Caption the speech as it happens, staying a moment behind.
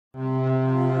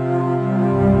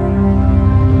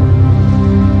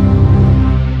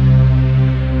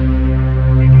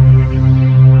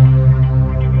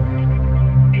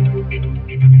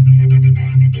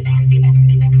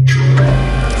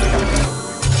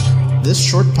This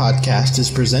short podcast is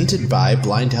presented by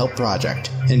Blind Help Project,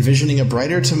 envisioning a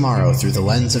brighter tomorrow through the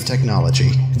lens of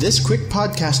technology. This quick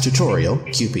podcast tutorial,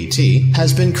 QPT,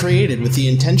 has been created with the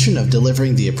intention of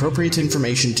delivering the appropriate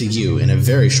information to you in a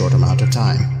very short amount of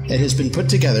time. It has been put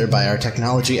together by our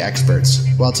technology experts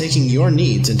while taking your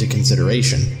needs into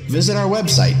consideration. Visit our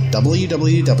website,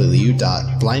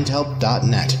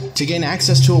 www.blindhelp.net, to gain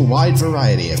access to a wide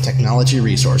variety of technology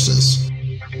resources.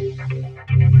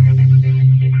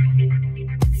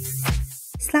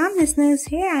 Salam listeners,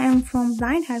 here I am from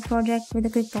Blind Help Project with a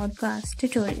quick podcast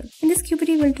tutorial. In this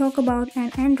QPT, we'll talk about an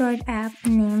Android app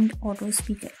named Auto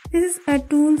Speaker. This is a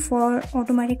tool for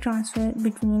automatic transfer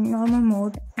between normal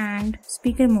mode and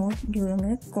speaker mode during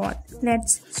a call.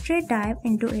 Let's straight dive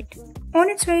into it. On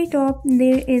its very top,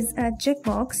 there is a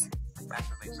checkbox.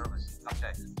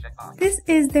 This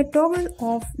is the toggle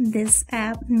of this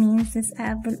app, means this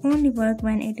app will only work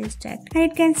when it is checked,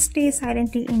 and it can stay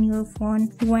silently in your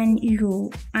phone when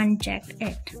you unchecked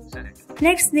it.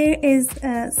 Next, there is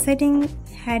a setting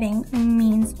heading,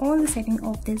 means all the settings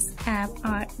of this app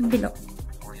are below.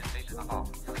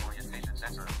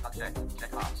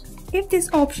 If this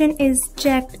option is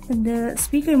checked, the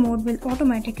speaker mode will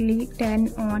automatically turn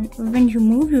on when you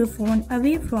move your phone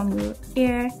away from your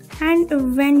ear, and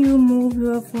when you move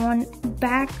your phone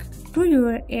back to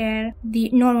your ear, the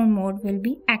normal mode will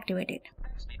be activated.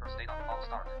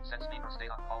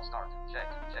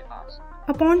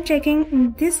 Upon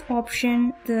checking this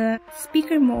option, the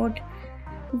speaker mode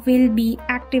will be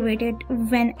activated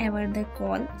whenever the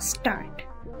call starts.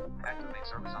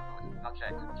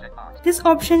 This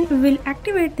option will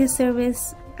activate this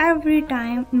service every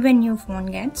time when your phone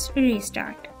gets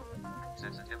restarted.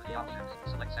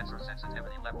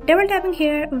 Double tapping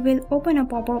here will open a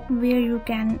pop-up where you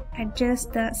can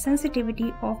adjust the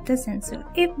sensitivity of the sensor.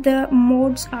 If the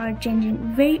modes are changing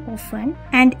very often,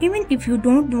 and even if you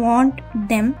don't want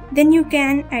them, then you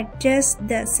can adjust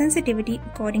the sensitivity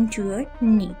according to your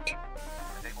need.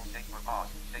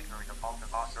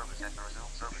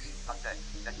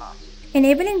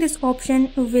 Enabling this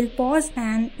option will pause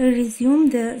and resume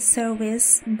the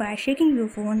service by shaking your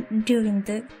phone during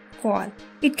the call.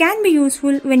 It can be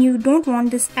useful when you don't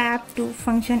want this app to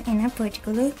function in a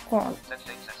particular call.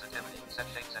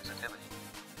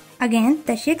 Again,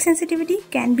 the shake sensitivity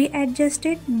can be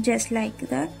adjusted just like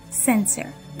the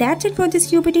sensor. That's it for this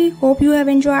QPT. Hope you have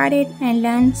enjoyed it and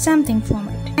learned something from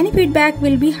it. Any feedback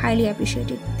will be highly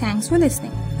appreciated. Thanks for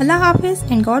listening. Allah Hafiz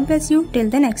and God bless you till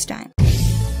the next time.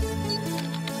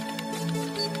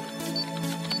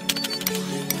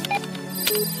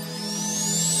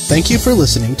 Thank you for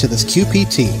listening to this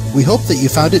QPT. We hope that you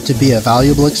found it to be a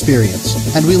valuable experience,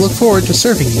 and we look forward to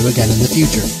serving you again in the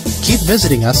future. Keep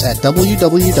visiting us at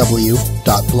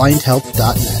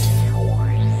www.blindhelp.net.